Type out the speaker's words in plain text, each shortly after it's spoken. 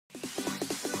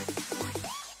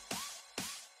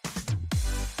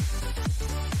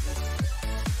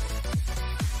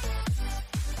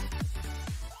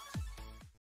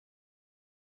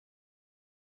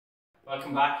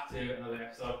Welcome back to another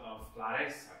episode of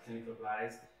Pilates, our clinical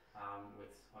Pilates,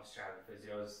 with osteoarthritis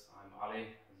physios. I'm Ollie,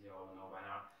 as you all know by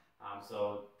now.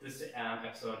 So this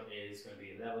episode is going to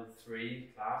be a level 3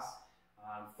 class,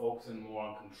 focusing more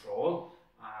on control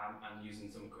and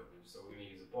using some equipment. So we're going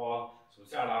to use a ball. So we'll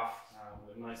start off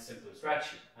with a nice simple stretch,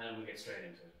 and then we'll get straight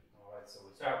into it. Alright, so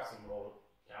we'll start with some roll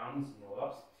downs and roll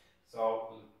ups. So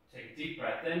we'll take a deep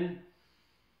breath in,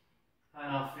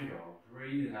 and off we go.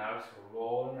 Breathing out,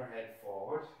 rolling our head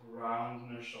forward,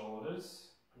 rounding our shoulders,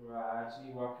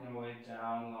 gradually working our way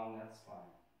down along that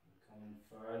spine. We're coming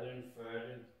further and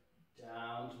further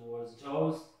down towards the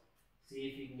toes. See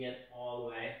if you can get all the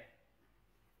way.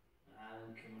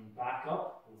 And coming back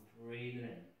up, we're breathing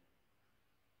in.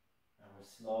 And we're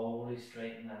slowly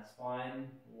straightening that spine,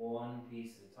 one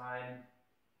piece at a time,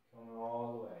 coming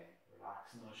all the way.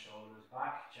 Relaxing those shoulders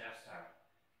back, chest out.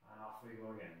 And off we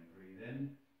go again. Breathe in,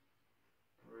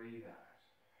 breathe out.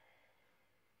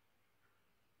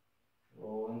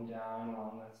 Rolling down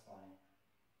along that spine.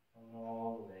 Coming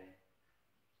all the way.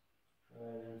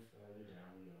 Further and further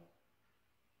down we go.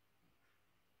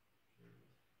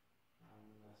 And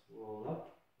let's roll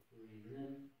up. Breathe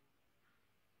in.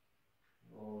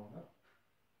 Rolling up.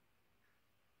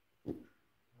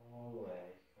 All the way.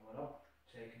 Coming up.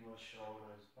 Taking those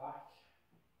shoulders back.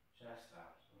 Chest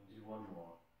out. So we'll do one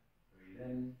more. Breathe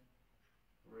in,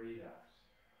 breathe out.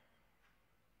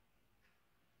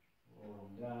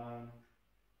 Rolling down,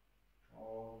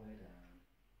 all the way down.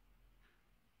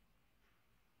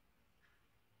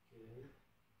 Good.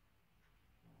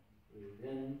 Breathe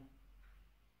in,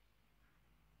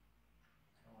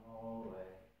 coming all the way.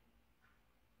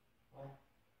 Up,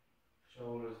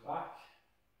 shoulders back,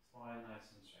 spine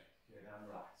nice and straight. Good, and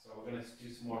relax. So we're going to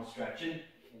do some more stretching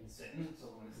in sitting. So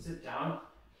we're going to sit down.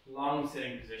 Long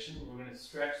sitting position. We're going to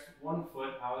stretch one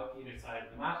foot out either side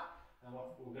of the mat, and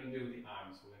what we're going to do with the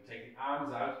arms. We're going to take the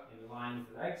arms out in line with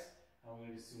the legs, and we're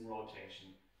going to do some rotation.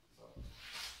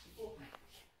 So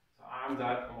arms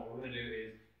out, and what we're going to do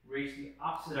is reach the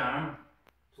opposite arm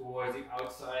towards the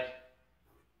outside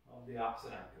of the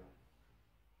opposite ankle.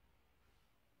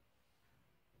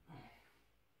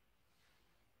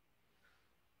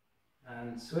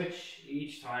 And switch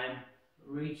each time,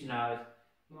 reaching out.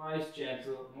 Nice,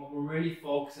 gentle, and what we're really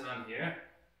focusing on here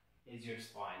is your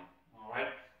spine, alright?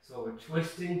 So we're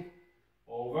twisting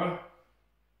over,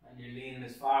 and you're leaning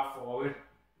as far forward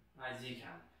as you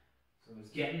can. So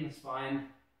it's getting the spine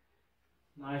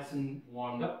nice and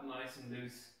warmed up, nice and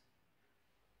loose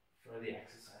for the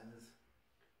exercises.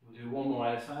 We'll do one more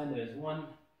at a time. There's one,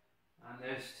 and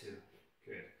there's two.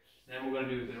 Good. Then we're going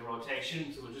to do a bit of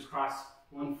rotation, so we'll just cross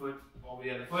one foot over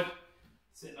the other foot.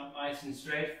 Sitting up nice and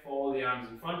straight, fold the arms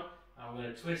in front, and we're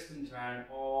going to twist and turn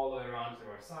all the way around to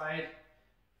our side,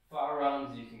 far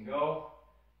around as you can go,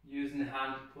 using the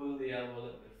hand to pull the elbow a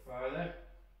little bit further,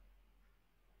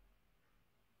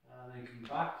 and then come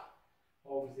back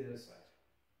over to the other side.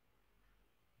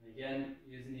 And again,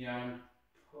 using the arm,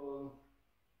 pull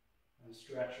and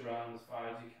stretch around as far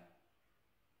as you can.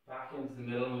 Back into the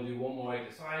middle, and we'll do one more either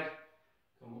side,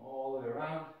 come all the way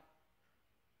around.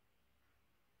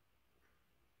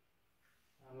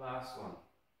 And last one.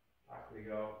 Back we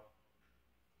go.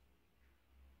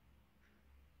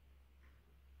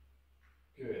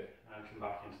 Good. And come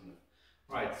back into them.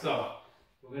 Right, so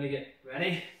we're going to get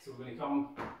ready. So we're going to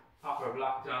come pop our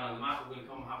block down on the mat. We're going to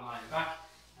come have a line back.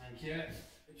 And here,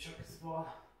 chuck this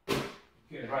ball.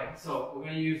 Good, right. So we're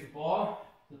going to use the ball,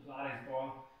 the Pilates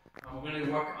ball, and we're going to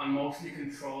work on mostly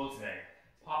control today.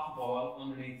 Pop the ball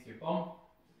underneath your bum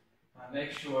and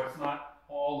make sure it's not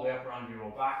all the way up around your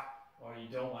lower back, or you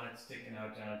don't want it sticking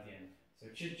out down at the end. So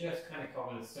it should just kind of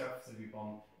cover the surface of your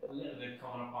bum, a little bit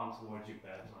coming up on towards your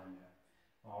belt line there.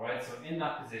 Alright, so in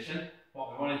that position, what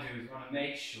we want to do is we want to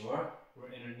make sure we're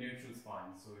in a neutral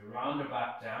spine. So we round our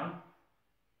back down,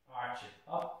 arch it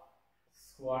up,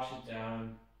 squash it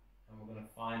down, and we're going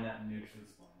to find that neutral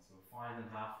spine. So we're finding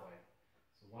halfway.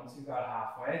 So once we've got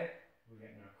halfway, we're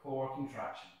getting our core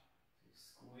contraction. So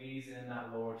squeeze in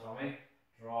that lower tummy,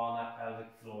 drawing that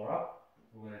pelvic floor up.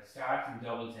 We're going to start in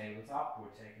double tabletop.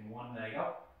 We're taking one leg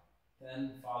up,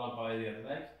 then followed by the other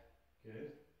leg.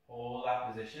 Good. Hold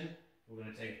that position. We're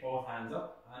going to take both hands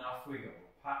up, and off we go.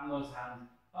 Patting those hands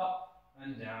up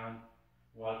and down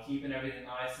while keeping everything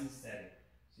nice and steady.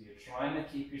 So you're trying to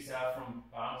keep yourself from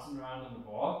bouncing around on the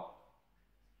ball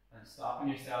and stopping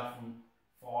yourself from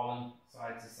falling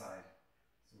side to side.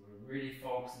 So we're really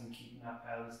focusing on keeping that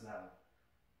pelvis level.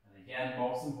 And again,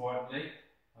 most importantly,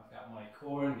 I've got my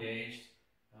core engaged.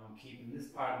 I'm keeping this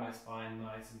part of my spine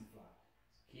nice and flat.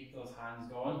 So keep those hands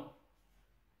going.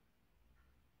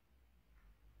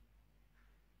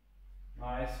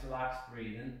 Nice, relaxed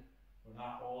breathing. We're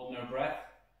not holding our breath.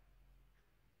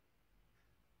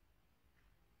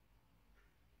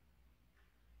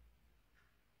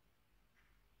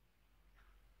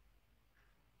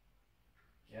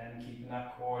 Again, keeping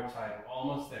that core tight. We're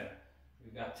almost there.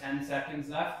 We've got 10 seconds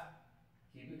left.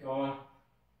 Keep it going.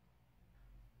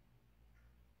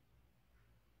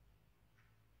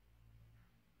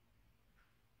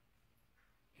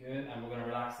 Good, and we're going to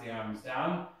relax the arms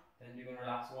down. Then you're going to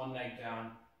relax one leg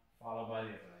down, followed by the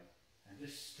other leg. And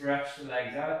just stretch the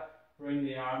legs out. Bring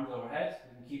the arms overhead.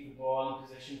 We can keep the ball in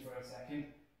position for a second.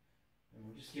 And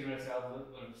we're just giving ourselves a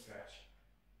little bit of a stretch.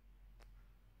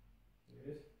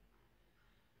 Good.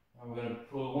 And we're going to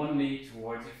pull one knee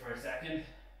towards you for a second. And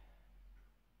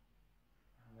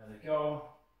let it go.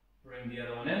 Bring the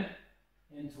other one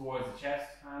in towards the chest,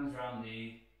 hands around the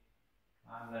knee,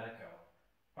 and let it go.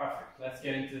 Perfect. Let's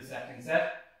get into the second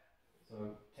set.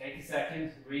 So take a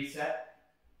second, reset,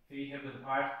 feet hip width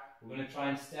apart. We're going to try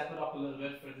and step it up a little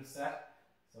bit for this set.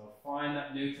 So find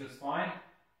that neutral spine.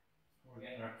 We're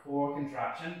getting our core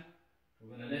contraction.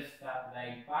 We're going to lift that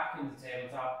leg back into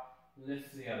tabletop,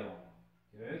 lift the other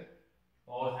one. Good.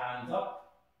 Both hands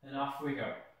up, and off we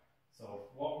go. So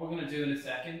what we're going to do in a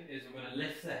second is we're going to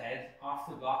lift the head off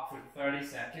the block for 30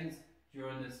 seconds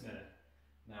during this minute.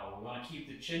 Now we want to keep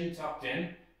the chin tucked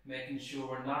in, making sure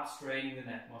we're not straining the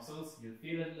neck muscles. You'll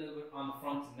feel it a little bit on the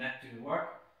front of the neck do the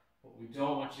work, but we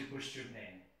don't want you to push through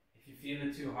pain. If you feel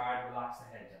it too hard, relax the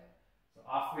head down. So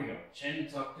off we go. Chin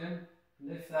tucked in,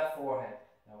 lift that forehead.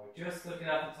 Now we're just looking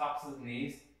at the tops of the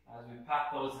knees as we pat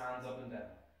those hands up and down.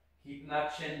 Keeping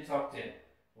that chin tucked in.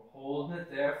 We're holding it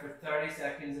there for 30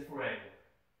 seconds if we're able.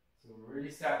 So we're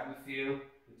really starting to feel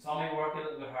the tummy work a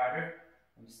little bit harder.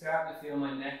 I'm starting to feel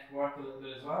my neck work a little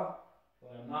bit as well,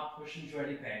 but I'm not pushing through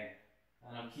any pain.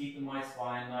 And I'm keeping my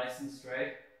spine nice and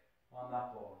straight on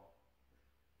that ball.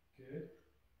 Good.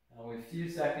 Now we have a few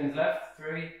seconds left.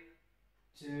 3,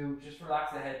 2, just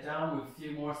relax the head down. We have a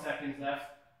few more seconds left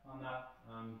on that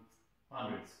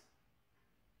hundreds.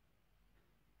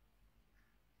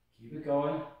 Keep it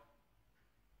going.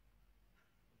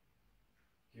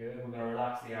 Good. We're going to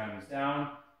relax the arms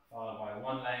down, followed by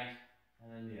one leg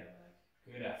and then the other leg.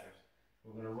 Good effort.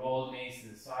 We're going to roll the knees to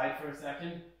the side for a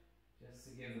second, just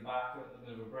to give the back a little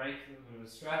bit of a break, a little bit of a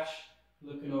stretch.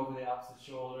 Looking over the opposite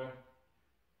shoulder.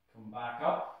 Come back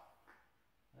up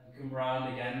and come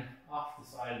round again off the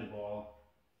side of the ball.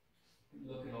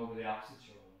 Looking over the opposite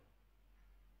shoulder.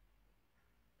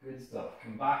 Good stuff.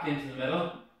 Come back into the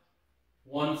middle.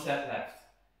 One set left.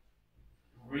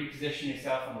 Reposition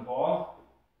yourself on the ball.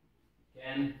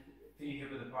 Again, feet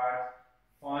hip width apart.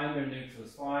 Find your neutral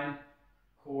spine.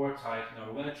 Core tight. Now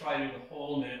we're going to try to do the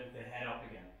whole minute with the head up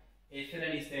again. If at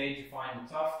any stage you find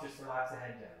it tough, just relax the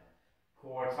head down.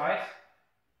 Core tight.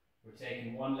 We're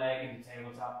taking one leg into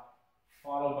tabletop,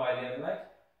 followed by the other leg.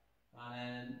 And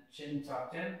then chin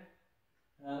tucked in.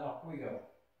 And up we go.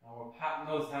 Now we're patting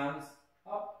those hands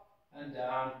up and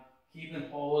down. Keeping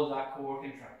hold of that core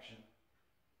contraction.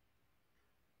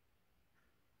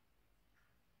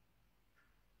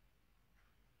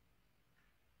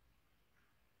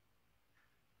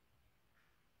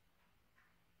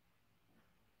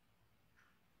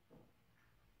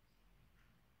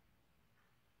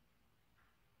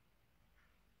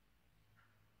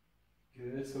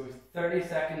 Good, so we've 30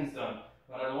 seconds done.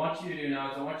 What I want you to do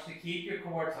now is I want you to keep your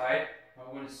core tight.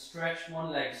 I'm going to stretch one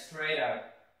leg straight out.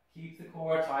 Keep the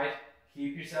core tight,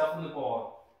 keep yourself in the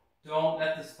ball. Don't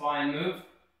let the spine move,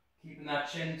 keeping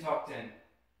that chin tucked in.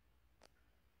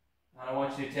 And I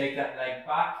want you to take that leg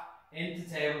back into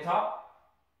tabletop.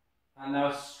 And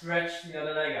now stretch the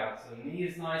other leg out. So the knee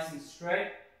is nice and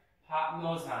straight, patting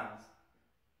those hands.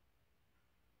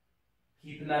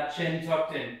 Keeping that chin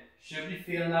tucked in. Should be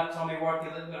feeling that tummy work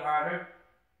a little bit harder.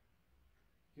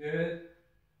 Good.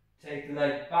 Take the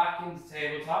leg back into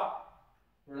tabletop.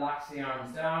 Relax the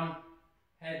arms down,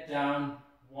 head down,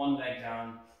 one leg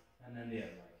down, and then the other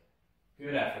leg.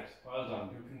 Good effort. Well done.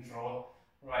 Good control.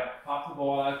 Right, pop the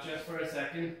ball out just for a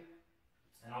second.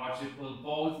 And I want you to pull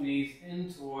both knees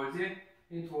in towards you,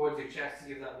 in towards your chest to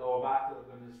give that lower back a little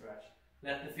bit of a stretch.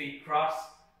 Let the feet cross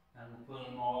and pull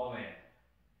them all the way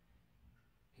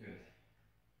in. Good.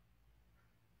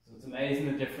 So it's amazing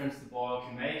the difference the ball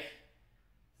can make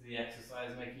to the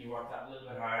exercise, making you work that a little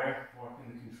bit harder, working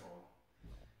the control.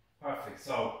 Perfect.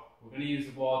 So we're going to use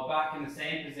the ball back in the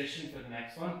same position for the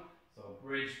next one. So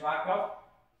bridge back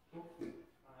up and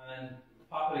then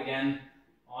pop it again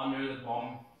under the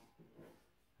bum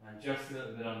and just a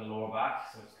little bit on the lower back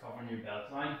so it's covering your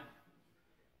belt line.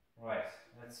 Right,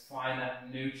 let's find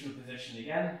that neutral position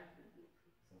again.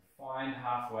 So find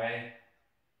halfway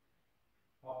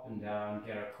up and down,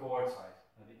 get our core tight.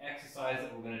 Now the exercise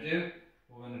that we're going to do,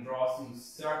 we're going to draw some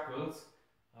circles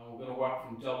and we're going to work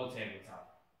from double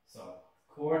tabletop. So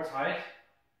core tight,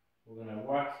 we're going to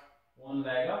work one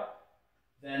leg up,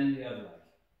 then the other leg.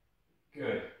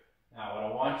 Good. Now what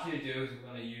I want you to do is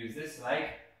we're going to use this leg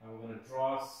and we're going to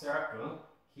draw a circle,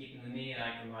 keeping the knee and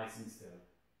ankle nice and still.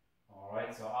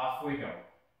 Alright, so off we go.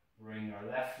 Bring our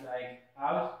left leg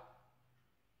out,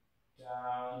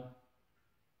 down,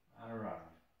 and around.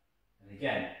 And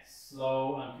again,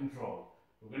 slow and controlled.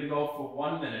 We're going to go for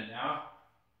 1 minute now,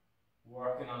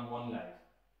 working on one leg.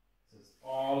 So it's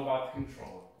all about the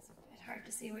control. It's a bit hard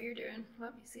to see what you're doing.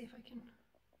 Let me see if I can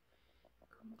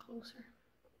come closer.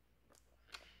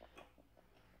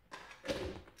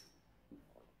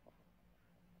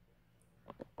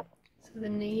 So the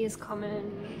knee is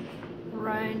coming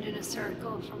round in a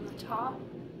circle from the top.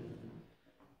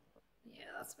 Yeah,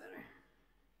 that's better.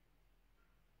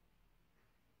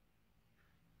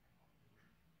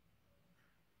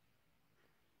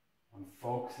 I'm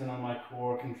focusing on my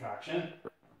core contraction.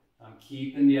 I'm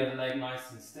keeping the other leg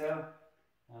nice and still,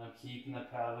 and I'm keeping the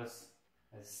pelvis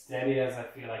as steady as I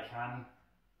feel I can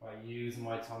by using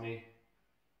my tummy.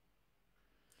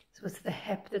 So it's the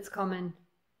hip that's coming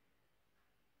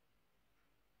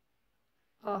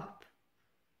up,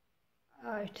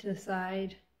 out to the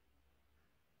side,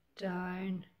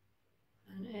 down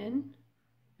and in,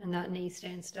 and that knee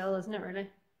staying still, isn't it really?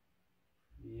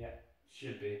 Yeah,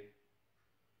 should be.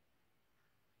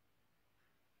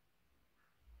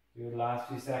 Good, last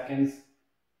few seconds.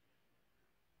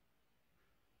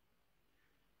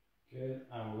 Good,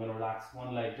 and we're going to relax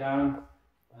one leg down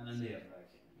and then the other leg.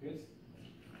 Good.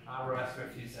 I'll rest for a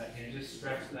few seconds. Just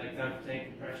stretch the legs out to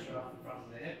take the pressure off the front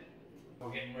of the hip.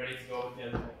 We're getting ready to go with the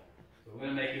other leg. So we're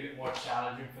going to make it a bit more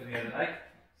challenging for the other leg.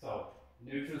 So,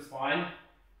 neutral spine,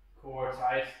 core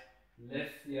tight,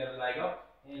 lift the other leg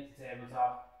up into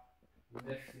tabletop,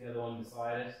 lift the other one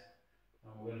beside it,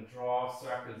 and we're going to draw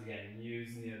circles again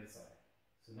using the other side.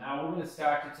 So now we're going to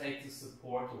start to take the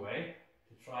support away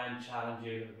to try and challenge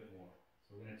you a little bit more.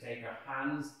 So we're going to take our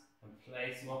hands and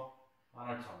place them up on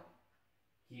our tummy,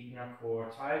 keeping our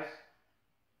core tight.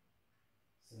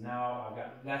 So now I've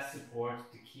got less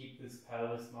support to keep this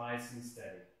pelvis nice and steady.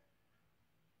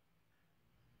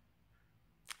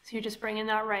 So you're just bringing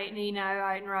that right knee now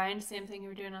out and round, same thing you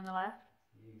were doing on the left?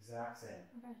 The exact same.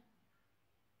 Okay.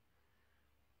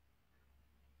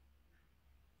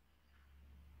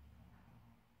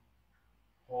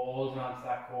 Holding on to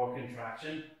that core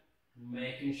contraction,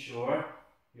 making sure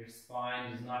your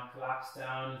spine does not collapse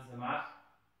down into the mat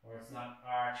or it's not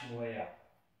arching way up.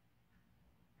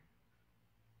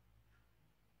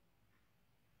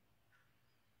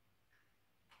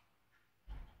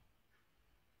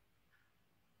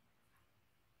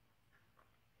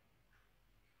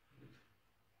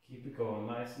 Keep it going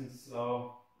nice and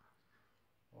slow,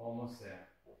 almost there.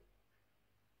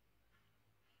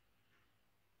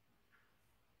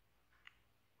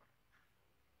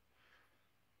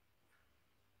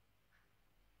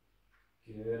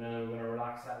 Good, and we're going to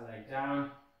relax that leg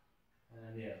down, and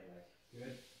then the other leg.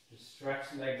 Good. Just stretch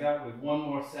the legs out with one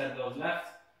more set of those left.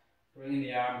 Bringing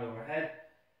the arms overhead.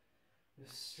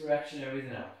 Just stretching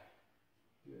everything out.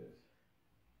 Good.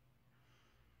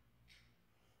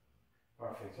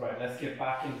 Perfect. Right, let's get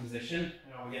back in position,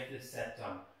 and we'll get this set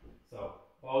done. So,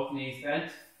 both knees bent,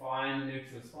 find the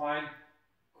neutral spine,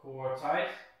 core tight,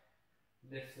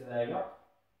 lift the leg up.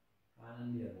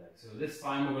 And the other leg. So this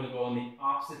time we're going to go in the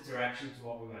opposite direction to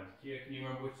what we went. Here, can you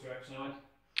remember which direction I went?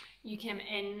 You came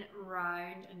in,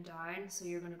 round and down, so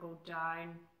you're going to go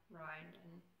down, round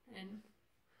and in.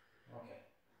 Okay.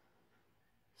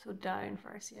 So down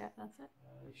first, yeah, that's it.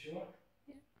 Are you sure?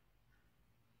 Yeah.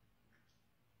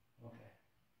 Okay.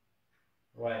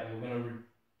 Right, we're going to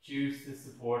reduce the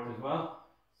support as well.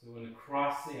 So we're going to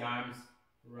cross the arms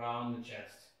around the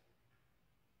chest.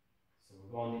 So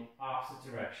we're going the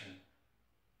opposite direction.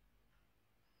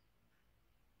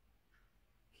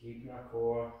 Keeping our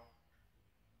core.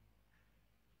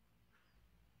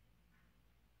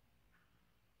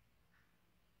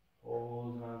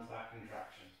 Holding on to that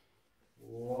contraction.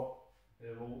 Whoa,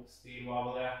 bit of a speed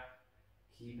wobble there.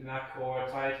 Keeping that core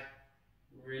tight.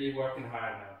 Really working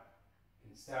hard now.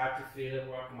 You can start to feel it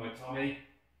working my tummy.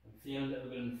 I'm feeling a little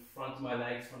bit in front of my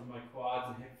legs, front of my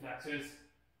quads and hip flexors.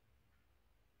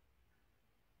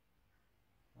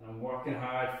 And I'm working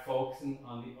hard, focusing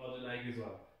on the other leg as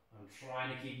well. I'm trying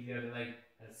to keep the other leg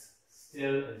as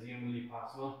still as humanly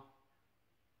possible.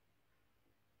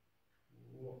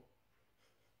 Whoa.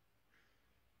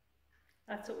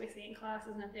 That's what we see in class,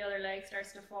 isn't it? The other leg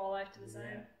starts to fall out to the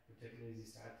side. Particularly as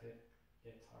you start to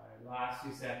Get tired. Last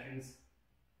few seconds.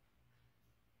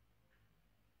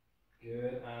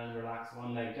 Good, and relax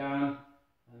one leg down,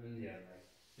 and then the other leg.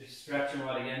 Just stretch them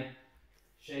out again,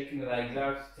 shaking the legs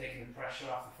out, taking the pressure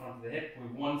off the front of the hip.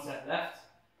 We've one set left.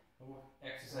 What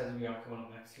exercise have we got coming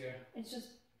up next here? It's just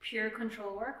pure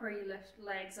control work where you lift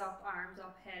legs up, arms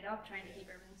up, head up, trying to keep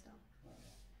everything still.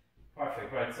 Okay.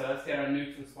 Perfect, right, so let's get our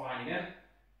neutral spine again.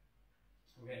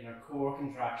 We're getting our core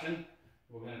contraction.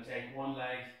 We're going to take one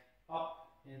leg up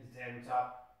into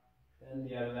tabletop, then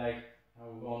the other leg, and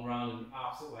we're going round in the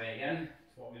opposite way again.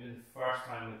 It's what we did the first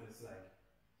time with this leg.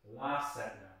 The last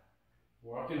set now.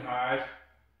 Working hard.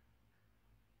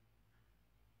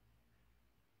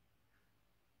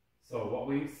 So what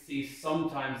we see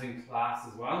sometimes in class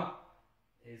as well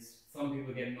is some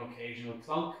people get an occasional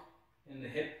clunk in the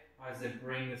hip as they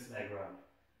bring this leg round.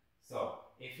 So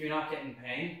if you're not getting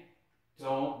pain,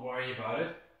 don't worry about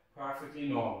it. Perfectly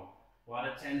normal. What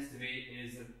it tends to be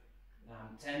is a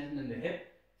tendon in the hip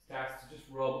starts to just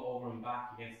rub over and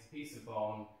back against a piece of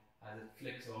bone as it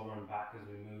flicks over and back as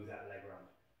we move that leg round.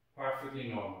 Perfectly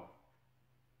normal.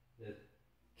 It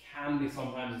can be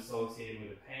sometimes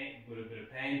associated with a bit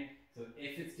of pain. So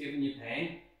if it's giving you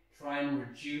pain, try and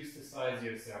reduce the size of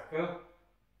your circle,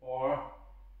 or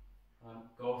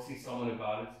go see someone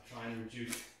about it to try and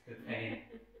reduce the pain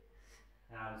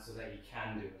so that you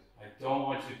can do it. I don't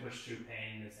want you to push through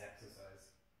pain in this exercise.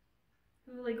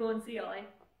 Who will I go and see, Ollie?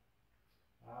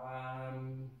 I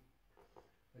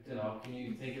don't know, can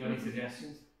you think of any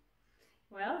suggestions?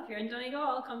 Well, if you're in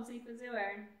Donegal, come see Physio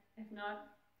Erin. If not,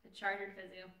 a chartered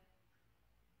physio.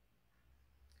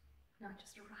 Not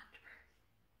just a randomer.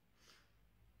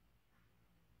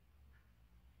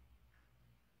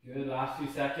 Good, last few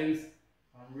seconds.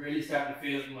 I'm really starting to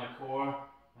feel it in my core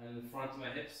and in the front of my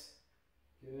hips.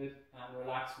 Good, and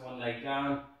relax one leg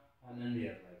down and then the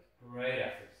other leg. Great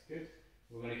effort. Good.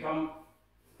 We're going to come,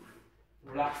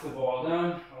 relax the ball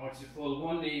down. I want you to pull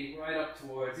one knee right up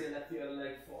towards you, let the other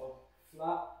leg fall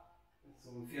flat. So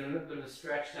I'm feeling a little bit of a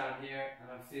stretch down here,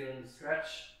 and I'm feeling the stretch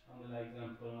on the leg that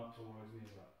I'm pulling up towards me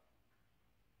as well.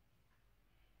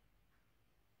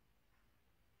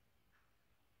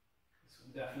 This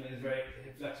one definitely is very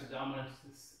hip flexor dominant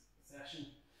this session.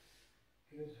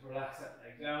 Good, relax that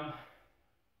leg down.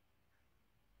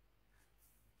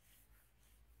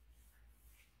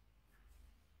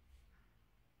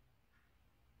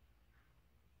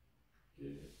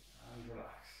 Good, and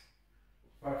relax.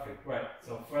 Perfect, right,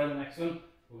 so for the next one,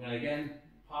 we're going to again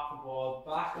pop the ball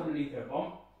back underneath our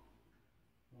bum.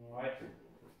 Alright,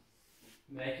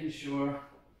 making sure,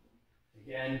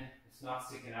 again, it's not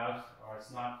sticking out or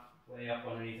it's not way up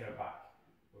underneath our back.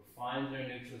 We're finding our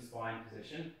neutral spine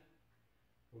position.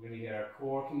 We're going to get our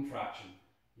core contraction.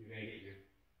 You're going to get your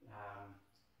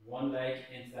one leg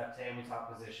into that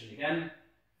tabletop position again,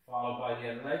 followed by the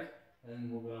other leg, and then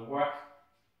we're going to work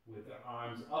with the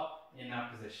arms up in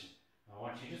that position. I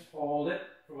want you to just hold it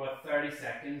for about 30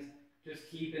 seconds, just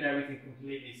keeping everything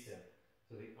completely still.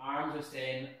 So the arms are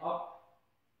staying up,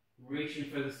 reaching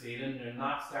for the ceiling, they're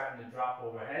not starting to drop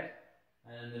overhead,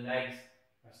 and then the legs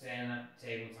are staying in that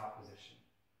tabletop position.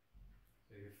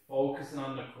 So you're focusing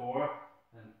on the core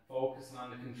and focusing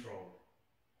on the control.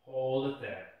 Hold it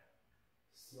there.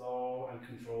 Slow and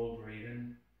controlled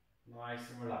breathing, nice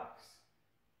and relaxed.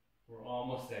 We're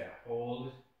almost there. Hold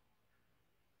it.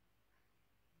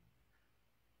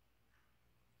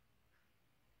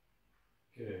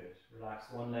 Good.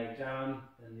 Relax one leg down,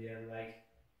 then the other leg,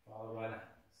 followed by the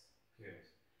hands. Good.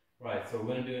 Right, so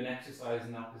we're going to do an exercise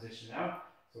in that position now.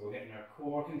 So we're getting our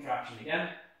core contraction again.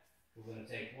 We're going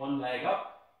to take one leg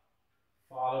up,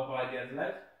 followed by the other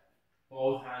leg,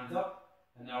 both hands up,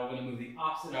 and now we're going to move the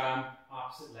opposite arm,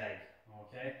 opposite leg.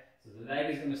 Okay? So the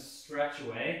leg is going to stretch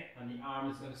away, and the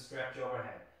arm is going to stretch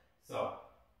overhead. So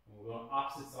we're going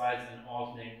opposite sides and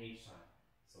alternating each time.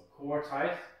 So core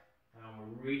tight.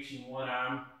 And we're reaching one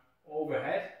arm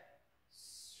overhead,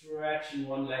 stretching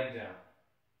one leg down.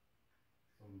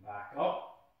 Come back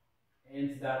up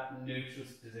into that neutral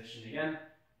position again,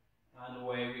 and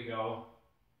away we go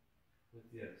with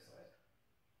the other side.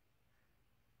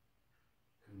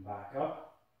 Come back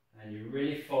up, and you're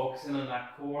really focusing on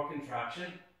that core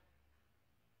contraction,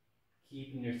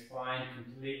 keeping your spine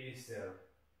completely still.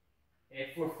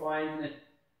 If we're finding it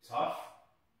tough,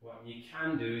 what you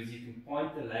can do is you can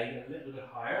point the leg a little bit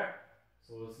higher,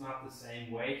 so it's not the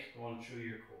same weight going through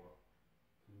your core.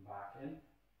 Come back in.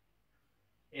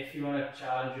 If you want to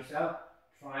challenge yourself,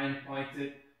 try and point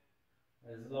it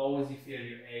as low as you feel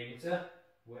you're able to,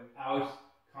 without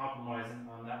compromising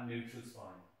on that neutral spine.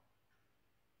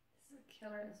 This is a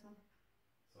killer, this one.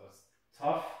 So it's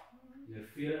tough. You'll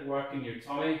feel it work in your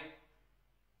tummy,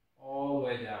 all the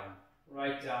way down,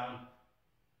 right down.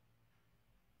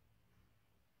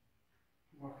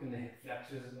 Working the hip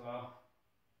flexors as well.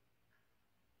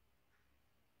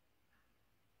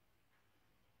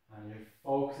 And you're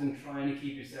focusing, trying to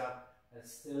keep yourself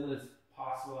as still as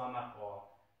possible on that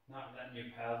ball, not letting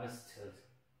your pelvis tilt.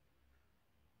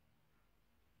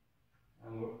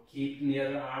 And we're keeping the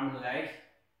other arm and leg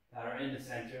that are in the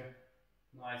center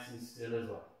nice and still as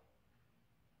well.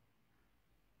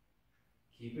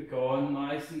 Keep it going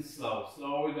nice and slow.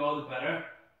 Slower we go, the better.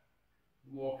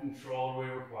 The more control we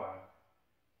require.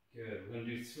 Good. We're going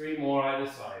to do 3 more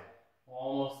either side.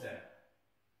 Almost there.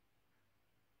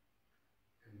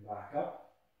 Come back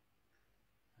up.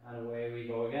 And away we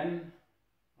go again.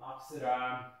 Opposite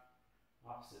arm,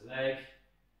 opposite leg.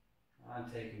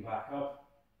 And taking back up.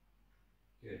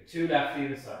 Good. 2 left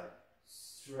either side.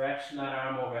 Stretching that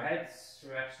arm overhead.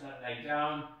 Stretching that leg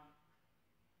down.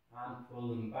 And pull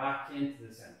them back into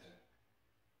the center.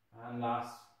 And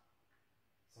last,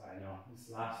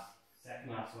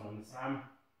 second last one on this arm.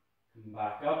 Come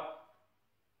back up.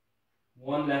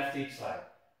 1 left each side.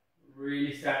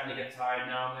 Really starting to get tired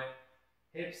now. My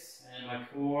hips and my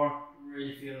core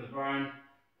really feel the burn.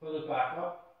 Pull it back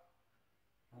up.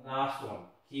 And last one.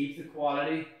 Keep the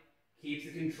quality, keep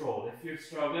the control. If you're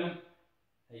struggling,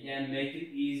 again, make it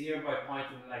easier by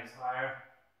pointing the legs higher.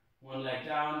 1 leg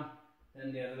down,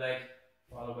 then the other leg,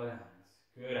 followed by the hands.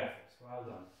 Good efforts, well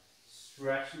done.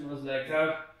 Stretching those legs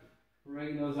out,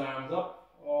 bring those arms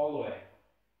up all the way.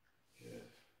 Good.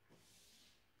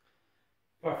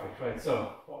 Perfect, right,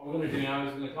 so what we're going to do now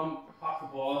is we're going to come pop the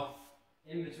ball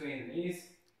in between the knees.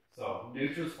 So,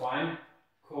 neutral spine,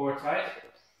 core tight,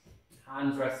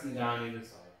 hands resting down either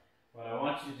side. What I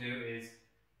want you to do is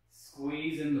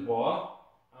squeeze in the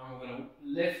ball, and we're going to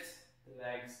lift the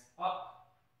legs up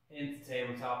into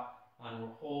tabletop, and we're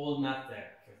holding that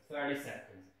there for 30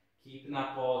 seconds. Keeping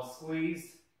that ball squeezed,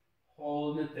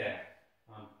 holding it there.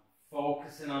 And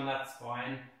focusing on that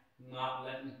spine, not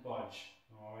letting it budge.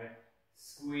 Alright?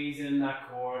 Squeezing that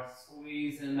core,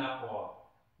 squeezing that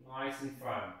ball. Nice and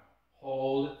firm.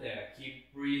 Hold it there.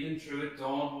 Keep breathing through it.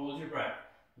 Don't hold your breath.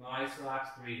 Nice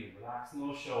relaxed breathing. Relaxing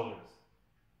those shoulders.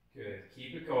 Good.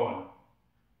 Keep it going.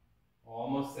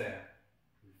 Almost there.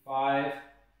 5,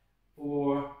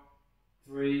 4,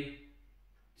 3,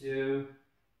 2,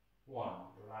 1.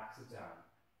 Relax it down.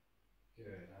 Good.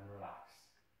 And relax.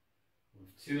 We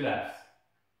have 2 left.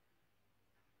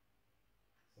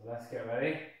 So let's get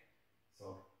ready.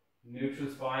 So neutral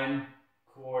spine,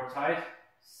 core tight.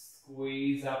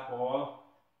 Squeeze that ball.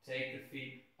 Take the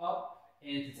feet up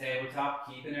into tabletop.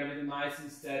 Keeping everything nice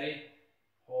and steady.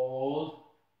 Hold.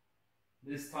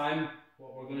 This time,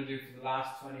 what we're going to do for the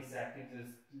last 20 seconds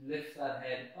is lift that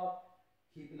head up.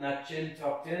 Keeping that chin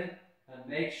tucked in. And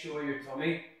make sure your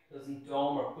tummy doesn't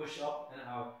dome or push up and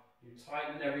out. You're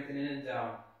tightening everything in and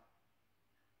down.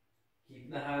 Keeping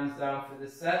the hands down for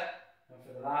this set. And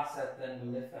for the last set, then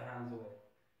we'll lift the hands away.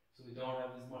 So we don't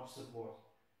have as much support.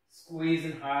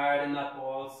 Squeezing hard in that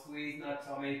ball. Squeezing that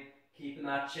tummy. Keeping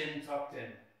that chin tucked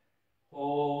in.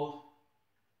 Hold.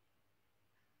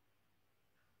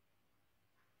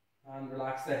 And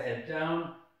relax the head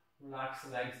down. Relax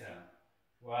the legs down.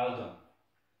 Well done.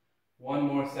 1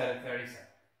 more set of 30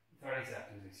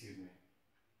 seconds, excuse me.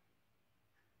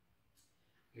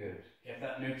 Good. Get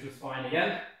that neutral spine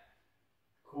again.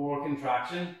 Core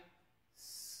contraction.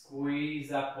 Squeeze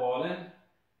that ball in.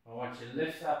 I want you to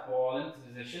lift that ball into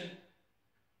position.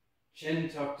 Chin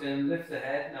tucked in, lift the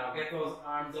head. Now get those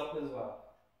arms up as well.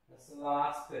 That's the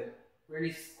last bit.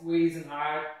 Really squeezing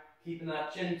hard, keeping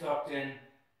that chin tucked in.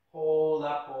 Hold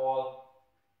that ball.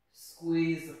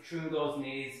 Squeeze through those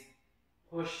knees.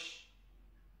 Push.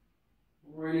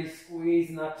 Really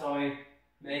squeezing that tummy.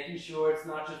 Making sure it's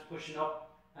not just pushing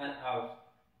up and out.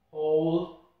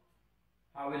 Hold.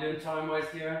 How are we doing time-wise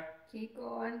here? Keep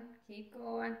going, keep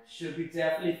going. Should be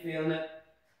definitely feeling it.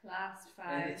 Last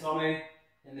 5. In the tummy,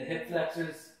 in the hip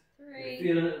flexors. 3.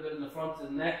 Feel a little bit in the front of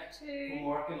the neck. 2. From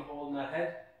working, holding that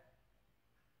head.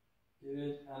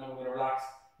 Good. And I'm going to relax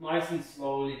nice and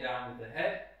slowly down with the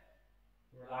head.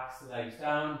 Relax the legs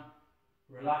down.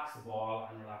 Relax the ball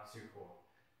and relax your core.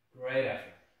 Great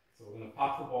effort. So we're going to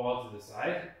pop the ball to the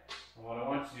side. And what I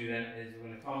want you to do then is we're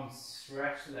going to come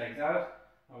stretch the legs out.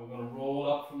 And we're going to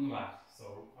roll up from the mat.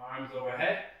 So arms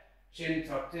overhead, chin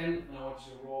tucked in, and I want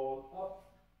you to roll up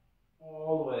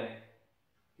all the way.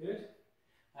 Good.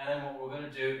 And then what we're going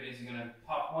to do is you're going to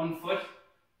pop one foot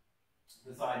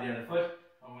beside the other foot,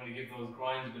 and we're going to give those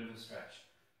groins a bit of a stretch.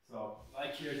 So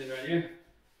like Kira did earlier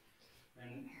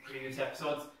in previous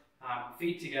episodes,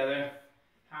 feet together,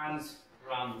 hands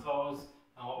around the toes,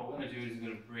 and what we're going to do is we're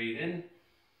going to breathe in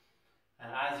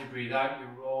And as you breathe out,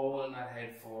 you're rolling that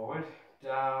head forward,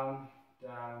 down,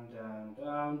 down, down,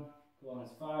 down, going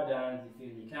as far down as you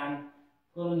feel you can,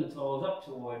 pulling the toes up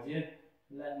towards you,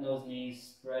 letting those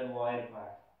knees spread wide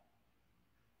apart.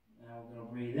 Now we're going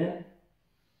to breathe in,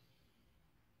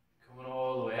 coming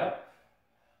all the way up,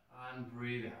 and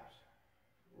breathe out,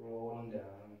 rolling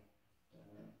down,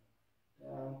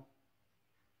 down, down.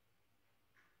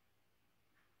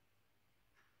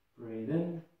 Breathe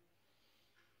in,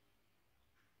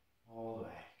 all the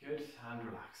way, good, and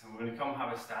relax. And we're going to come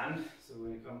have a stand, so we're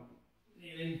going to come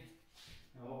kneeling.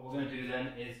 And what we're going to do then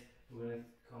is we're going to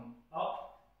come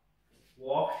up,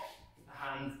 walk the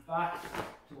hands back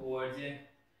towards you,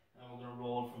 and we're going to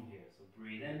roll from here. So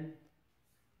breathe in,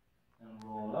 and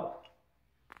roll up,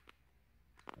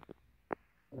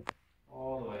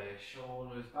 all the way,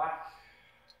 shoulders back,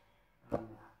 and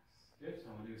relax. Good,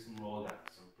 and we'll do some roll down.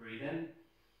 So breathe in,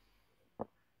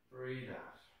 breathe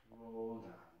out, roll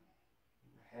down.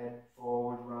 Head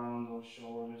forward, round those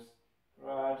shoulders,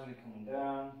 gradually coming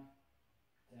down,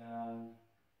 down,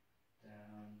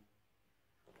 down,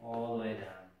 all the way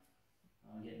down.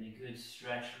 I'm getting a good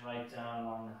stretch right down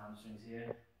along the hamstrings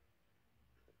here.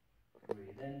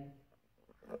 Breathe in,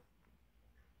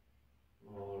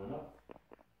 rolling up,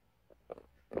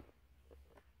 and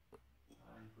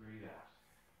breathe out.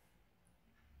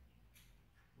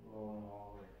 Rolling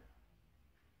all the way down.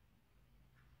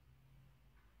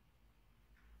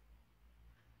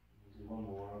 Do one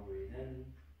more, breathe in,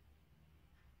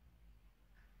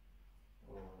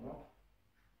 rolling up.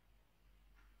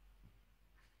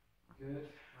 Good,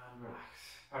 and relax.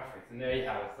 Perfect, and there you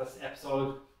have it. That's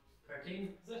episode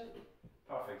 13, is it?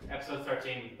 Perfect, episode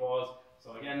 13 with the balls.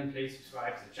 So again, please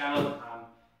subscribe to the channel.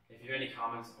 If you have any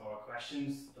comments or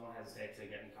questions, don't hesitate to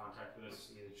get in contact with us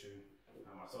either through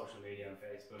our social media on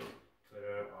Facebook,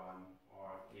 Twitter, or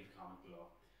leave a comment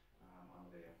below on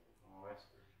the video. Alright,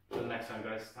 until next time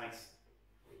guys, thanks.